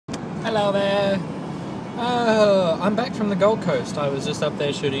Hello there. I'm back from the Gold Coast. I was just up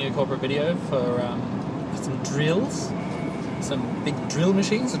there shooting a corporate video for some drills, some big drill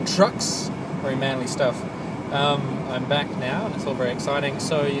machines and trucks, very manly stuff. I'm back now and it's all very exciting,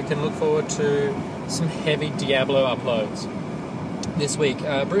 so you can look forward to some heavy Diablo uploads this week.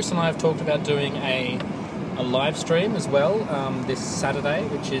 Bruce and I have talked about doing a live stream as well this Saturday,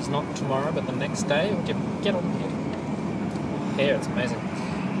 which is not tomorrow but the next day. Get on here. Hair, it's amazing.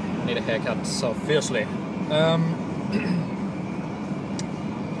 I need a haircut so fiercely.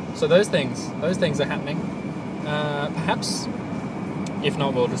 So those things are happening. Perhaps, if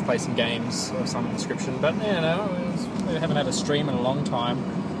not, we'll just play some games of some description. But we haven't had a stream in a long time,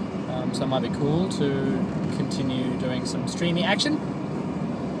 so it might be cool to continue doing some streamy action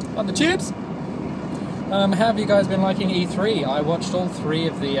on the tubes. How have you guys been liking E3? I watched all three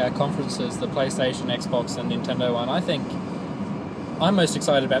of the conferences, the PlayStation, Xbox and Nintendo one. I think I'm most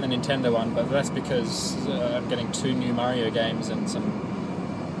excited about the Nintendo one, but that's because I'm getting 2 new Mario games and some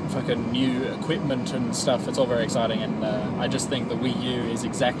fucking new equipment and stuff. It's all very exciting, and I just think the Wii U is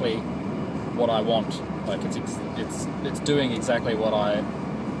exactly what I want. Like it's doing exactly what I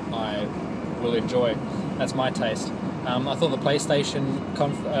will enjoy. That's my taste. I thought the PlayStation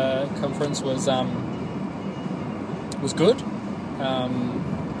conference was good,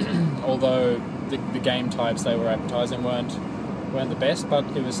 although the game types they were advertising weren't the best, but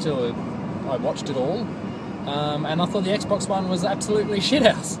it was still I watched it all, and I thought the Xbox one was absolutely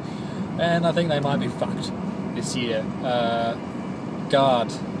shithouse, and I think they might be fucked this year.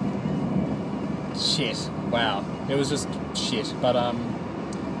 God, shit, wow, it was just shit, but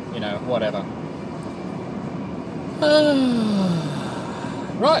whatever.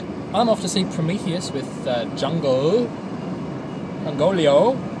 Right, I'm off to see Prometheus with Jungolio,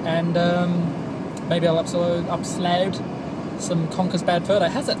 and maybe I'll upload some Conker's Bad Fur Day.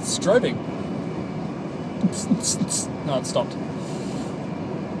 How's that strobing? No, it stopped.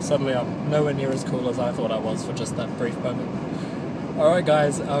 Suddenly I'm nowhere near as cool as I thought I was for just that brief moment. Alright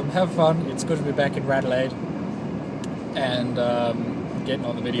guys, have fun. It's good to be back in Radelaide and getting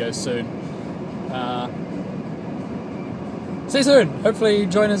on the videos soon. See you soon. Hopefully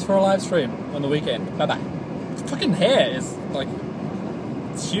join us for a live stream on the weekend. Bye bye. Fucking hair is like,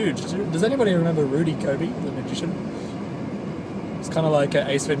 it's huge. Does anybody remember Rudy Kobe, the magician? It's kind of like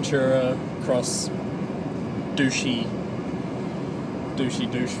Ace Ventura cross douchebags.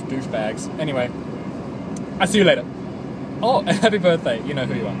 Anyway, I'll see you later. Oh, and happy birthday. You know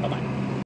who you are. Bye-bye.